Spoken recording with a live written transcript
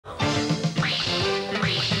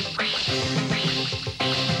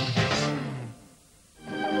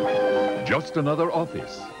Just another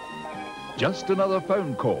office. Just another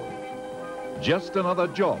phone call. Just another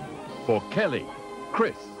job for Kelly,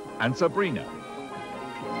 Chris and Sabrina.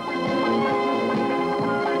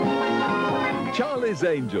 Charlie's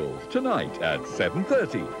Angels, tonight at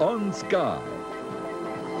 7:30 on Sky.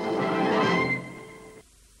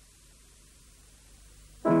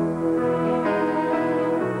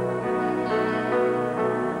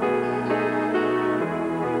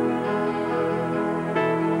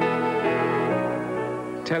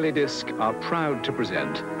 Teledisc are proud to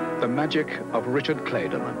present The Magic of Richard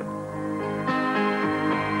Clayderman.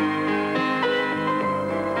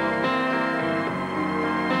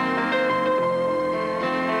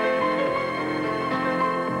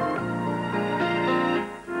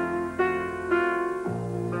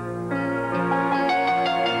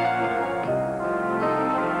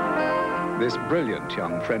 This brilliant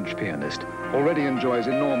young French pianist already enjoys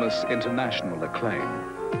enormous international acclaim.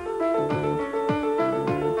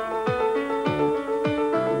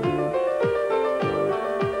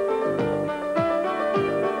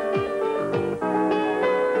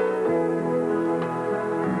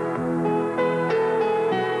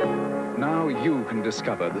 Now you can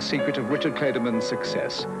discover the secret of Richard Clayderman's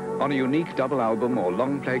success on a unique double album or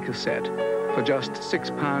long play cassette for just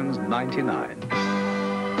 £6.99.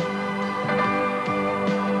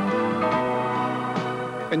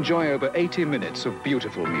 Enjoy over 80 minutes of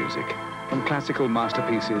beautiful music, from classical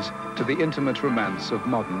masterpieces to the intimate romance of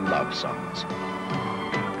modern love songs.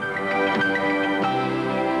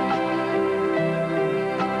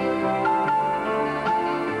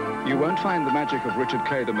 You won't find the magic of Richard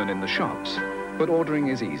Clayderman in the shops, but ordering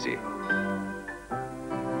is easy.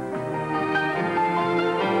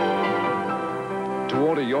 To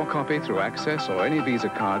order your copy through Access or any Visa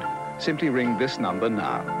card, simply ring this number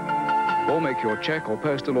now. Or make your cheque or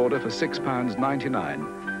postal order for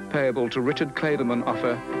 £6.99, payable to Richard Clayderman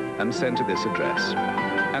Offer and sent to this address.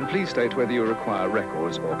 And please state whether you require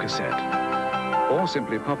records or cassette. Or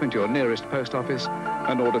simply pop into your nearest post office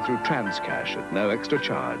and order through Transcash at no extra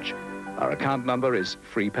charge. Our account number is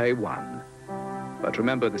FreePay1. But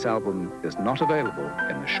remember, this album is not available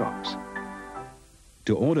in the shops.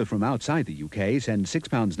 To order from outside the UK, send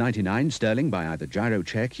 £6.99 sterling by either Giro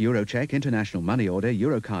Cheque, Euro Cheque, International Money Order,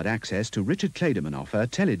 Eurocard Access to Richard Clayderman Offer,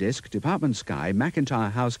 Teledisc, Department Sky,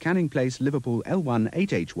 McIntyre House, Canning Place, Liverpool, L1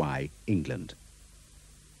 8HY, England.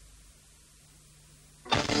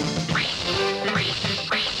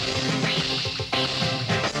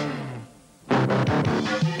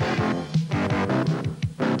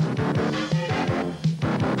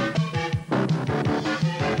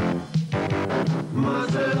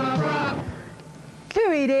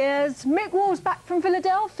 Mick Wall's back from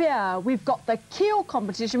Philadelphia. We've got the Keel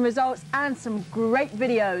competition results and some great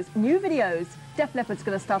videos, new videos. Def Leppard's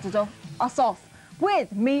going to start us off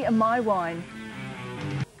with Me and My Wine.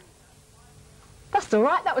 That's all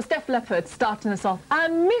right, that was Def Leppard starting us off.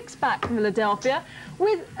 And Mick's back from Philadelphia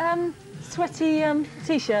with sweaty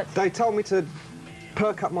T-shirts. They told me to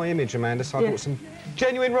perk up my image, Amanda, so I brought some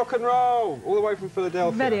genuine rock and roll, all the way from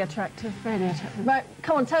Philadelphia. Very attractive, very attractive. Right,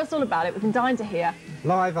 come on, tell us all about it. We've been dying to hear.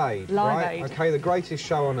 Live Aid, Live right? Aid. OK, the greatest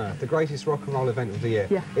show on earth, the greatest rock and roll event of the year.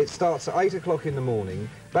 Yeah. It starts at 8 o'clock in the morning.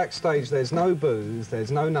 Backstage, there's no booze, there's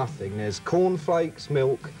no nothing. There's cornflakes,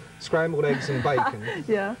 milk, scrambled eggs and bacon.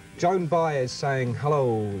 Yeah. Joan Baez saying,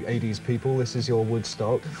 "Hello, 80s people, this is your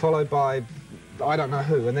Woodstock," followed by, I don't know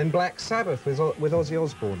who, and then Black Sabbath with Ozzy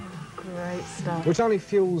Osbourne. Great stuff. Which only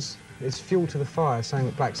is fuel to the fire, saying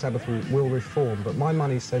that Black Sabbath will reform, but my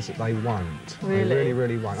money says that they won't. Really? They really,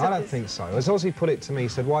 really won't. So I don't think so. As Ozzy put it to me, he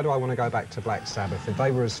said, why do I want to go back to Black Sabbath? If they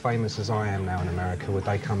were as famous as I am now in America, would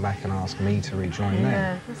they come back and ask me to rejoin them?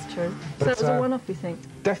 Yeah, that's true. But, so it was a one-off, you think?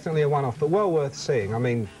 Definitely a one-off, but well worth seeing. I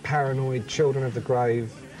mean, Paranoid, Children of the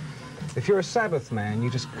Grave. If you're a Sabbath man, you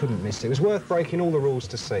just couldn't miss it. It was worth breaking all the rules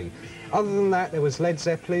to see. Other than that, there was Led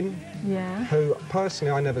Zeppelin, who,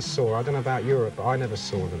 personally, I never saw. I don't know about Europe, but I never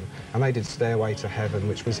saw them. And they did Stairway to Heaven,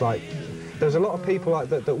 which was like... There was a lot of people like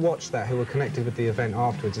that watched that who were connected with the event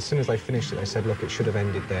afterwards. As soon as they finished it, they said, look, it should have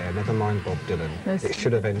ended there. Never mind Bob Dylan. It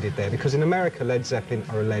should have ended there. Because in America, Led Zeppelin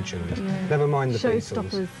are a legend. Yeah. Never mind the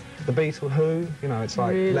Beatles. The Beatles, who? You know, it's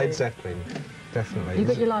like really? Led Zeppelin. Definitely. You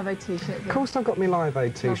got your Live Aid T-shirt? Of course I got my Live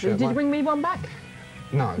Aid T-shirt. Did you bring me one back?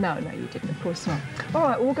 No. No, you didn't, of course not. All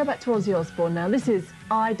right, we'll go back to Ozzy Osbourne now. This is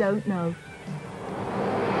I Don't Know.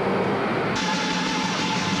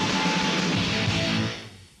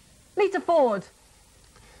 Lita Ford.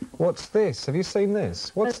 What's this? Have you seen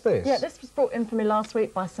this? What's this? Yeah, this was brought in for me last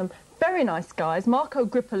week by some very nice guys. Marco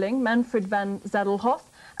Grippeling, Manfred van Zadelhoff,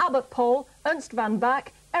 Albert Pohl, Ernst van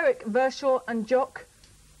Back, Eric Verschoor and Jock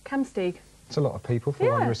Camsteeg. It's a lot of people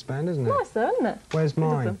for one wristband, isn't it? Nice though, isn't it? Where's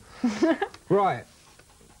mine? Right.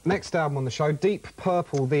 Next album on the show, Deep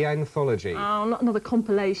Purple, The Anthology. Oh, not another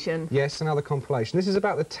compilation. Yes, another compilation. This is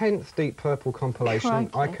about the 10th Deep Purple compilation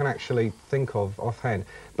I can actually think of offhand.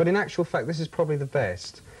 But in actual fact, this is probably the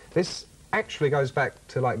best. This actually goes back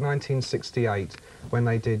to like 1968 when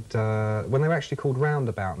they did, when they were actually called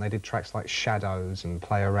Roundabout, and they did tracks like Shadows and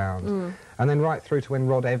Play Around. And then right through to when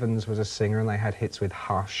Rod Evans was a singer and they had hits with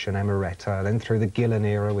Hush and Emeretta, then through the Gillan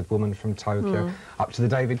era with Woman from Tokyo, up to the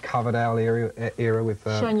David Coverdale era with...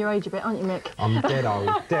 Showing your age a bit, aren't you, Mick? I'm dead old,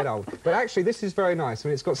 dead old. But actually, this is very nice. I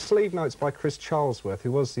mean, it's got sleeve notes by Chris Charlesworth,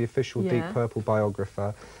 who was the official Deep Purple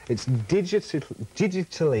biographer. It's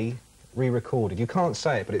digitally re-recorded. You can't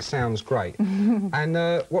say it, but it sounds great.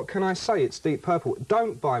 And what can I say? It's Deep Purple.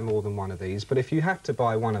 Don't buy more than one of these, but if you have to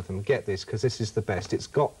buy one of them, get this, because this is the best. It's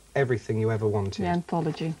got everything you ever wanted. The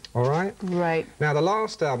Anthology. All right? Right. Now, the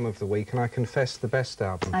last album of the week, and I confess the best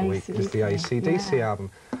album of the week, is the AC/DC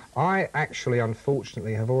album. I actually,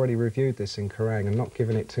 unfortunately, have already reviewed this in Kerrang and not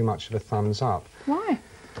given it too much of a thumbs up. Why?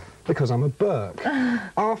 Because I'm a Burke.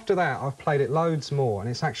 After that, I've played it loads more, and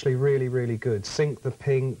it's actually really, really good. Sink the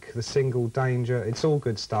Pink, the single Danger, it's all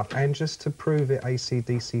good stuff. And just to prove it,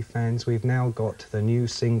 AC/DC fans, we've now got the new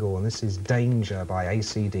single, and this is Danger by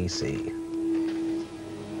AC/DC.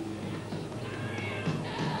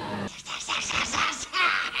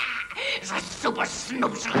 It's a super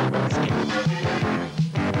snoozer.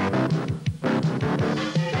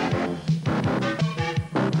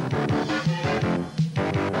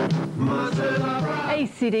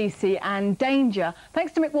 AC/DC and Danger.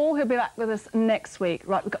 Thanks to Mick Wall, who'll be back with us next week.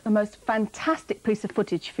 Right, we've got the most fantastic piece of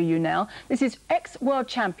footage for you now. This is ex-world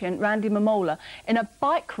champion Randy Mamola in a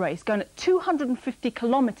bike race going at 250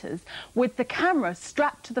 kilometres with the camera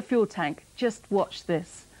strapped to the fuel tank. Just watch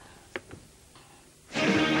this.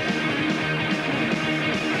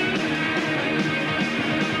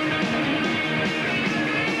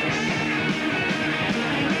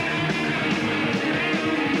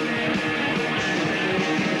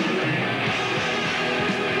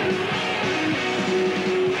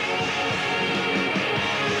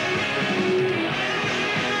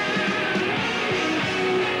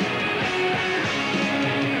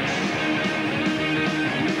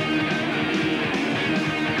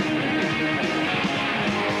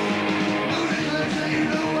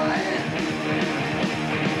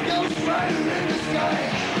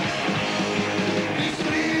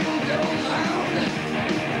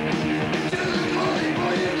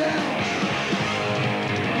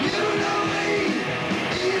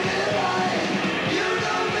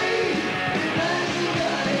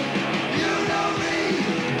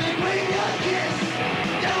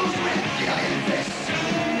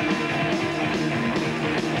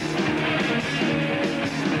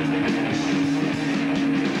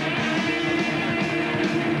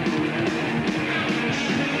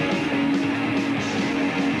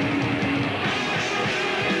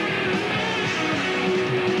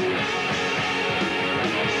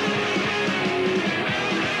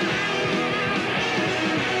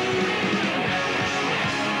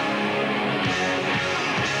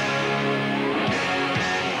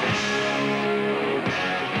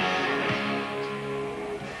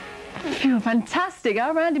 Fantastic,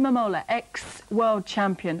 huh? Randy Mamola, ex-world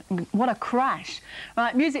champion. What a crash.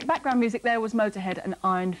 Right, music, background music there was Motorhead and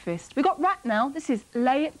Iron Fist. We've got rap now. This is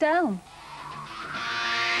Lay It Down.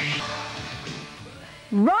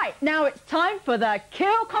 Right, now it's time for the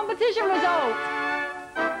Kill competition results.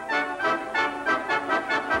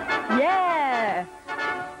 Yeah.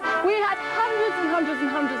 We had hundreds and hundreds and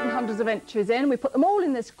hundreds and hundreds of entries in. We put them all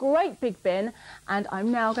in this great big bin, and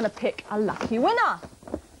I'm now going to pick a lucky winner.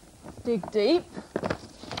 Dig deep.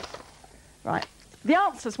 Right. The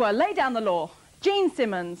answers were Lay Down the Law, Gene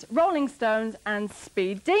Simmons, Rolling Stones and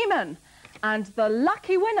Speed Demon. And the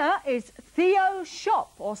lucky winner is Theo Schop,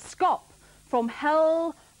 or Skop, from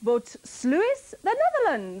Helvoetsluis, the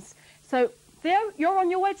Netherlands. So, Theo, you're on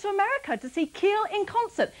your way to America to see Keel in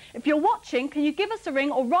concert. If you're watching, can you give us a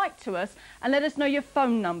ring or write to us and let us know your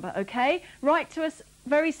phone number, OK? Write to us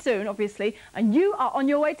very soon, obviously, and you are on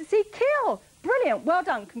your way to see Keel. Brilliant, well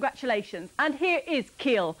done, congratulations. And here is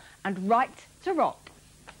Keel and Right to Rock.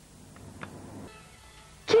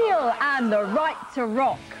 Keel and the Right to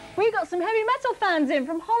Rock. We got some heavy metal fans in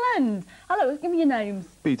from Holland. Hello, give me your names.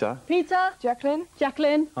 Peter. Peter. Jacqueline.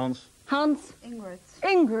 Jacqueline. Hans. Hans. Ingrid.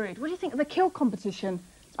 Ingrid. What do you think of the Keel competition?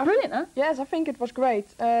 It's brilliant, huh? Yes, I think it was great.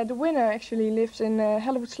 The winner actually lives in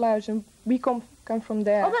Helvoetsluis and we come from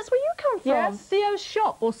there. Oh, that's where you come from? Yes. Theo's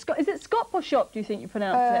shop, or Scott. Is it Scott or shop, do you think you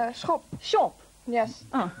pronounce it? Schop. Shop. Yes.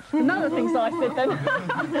 Oh, none of the things I said then.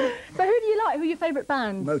 So who do you like? Who are your favourite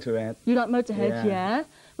bands? Motorhead. You like Motorhead, yeah?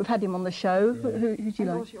 We've had him on the show. Yeah. Who do you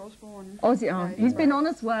like? Ozzy Osbourne. Ozzy, he's been on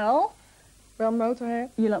as well. Well, Motorhead.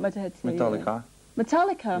 You like Motorhead too? Metallica. Yeah?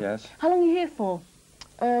 Metallica? Yes. How long are you here for?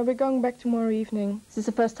 We're going back tomorrow evening. Is this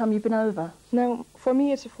the first time you've been over? No, for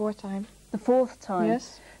me it's the 4th time. The 4th time?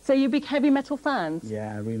 Yes. So you're big heavy metal fans?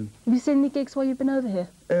 Yeah, really. Have you seen any gigs while you've been over here?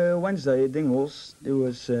 Wednesday at Dingwalls, it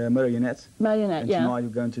was Marionette. Marionette, And yeah. tonight we're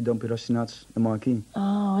going to Dom Pirossinats, the Marquee.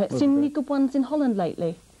 Oh, have you seen any good ones in Holland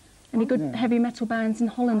lately? Any good heavy metal bands in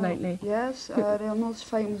Holland lately? Yes, they are not as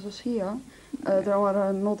famous as here. There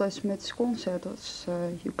are not as much concerts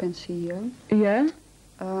as you can see here. Yeah?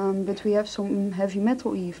 But we have some heavy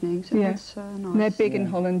metal evenings, and Yeah. that's nice. They're big in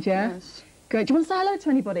Holland, yeah? Yes. Great. Do you want to say hello to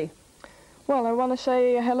anybody? Well, I want to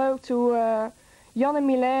say hello to Jan and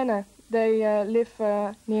Milene. They live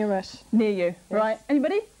near us. Near you, right?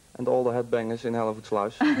 Anybody? And all the headbangers in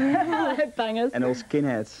Hellevoetsluis. Headbangers. And all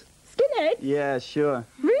skinheads. Skinheads? Yeah, sure.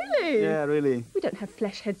 Really? Yeah, really. We don't have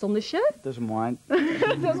flesh heads on the show. Doesn't mind.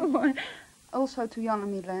 Doesn't mind. Also to Jan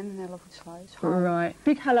and Milene in Hellevoetsluis. Right.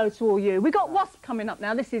 Big hello to all you. We got Wasp coming up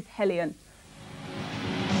now. This is Hellion.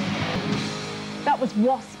 That was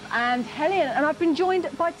Wasp and Hellion, and I've been joined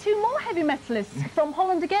by 2 more heavy metalists from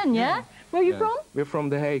Holland again, yeah? Where are you from? We're from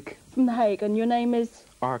The Hague. From The Hague, and your name is?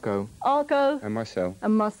 Arco. Arco. And Marcel.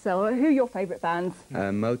 And Marcel. Who are your favourite bands?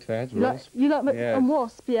 Motorhead, Wasp. You like Yes. and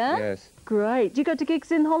Wasp, yeah? Yes. Great. Do you go to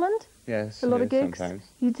gigs in Holland? Yes. A lot of gigs? Sometimes.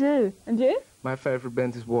 You do. And you? My favourite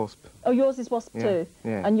band is Wasp. Oh, yours is Wasp Yeah, too?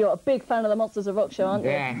 yeah. And you're a big fan of the Monsters of Rock show, aren't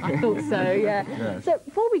you? Yeah. I thought so, yeah. Yes. So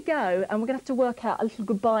before we go, and we're going to have to work out a little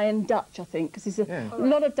goodbye in Dutch, I think, because there's a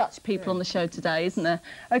lot of Dutch people on the show today, isn't there?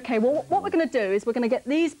 OK, well, what we're going to do is we're going to get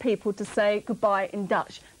these people to say goodbye in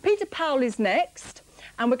Dutch. Peter Paul is next,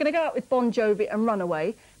 and we're going to go out with Bon Jovi and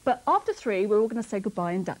Runaway. But after 3, we're all going to say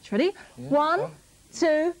goodbye in Dutch. Ready? Yeah. 1,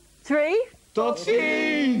 2, 3. Tot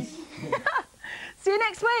ziens! See you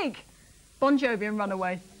next week. Bon Jovi and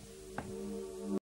Runaway.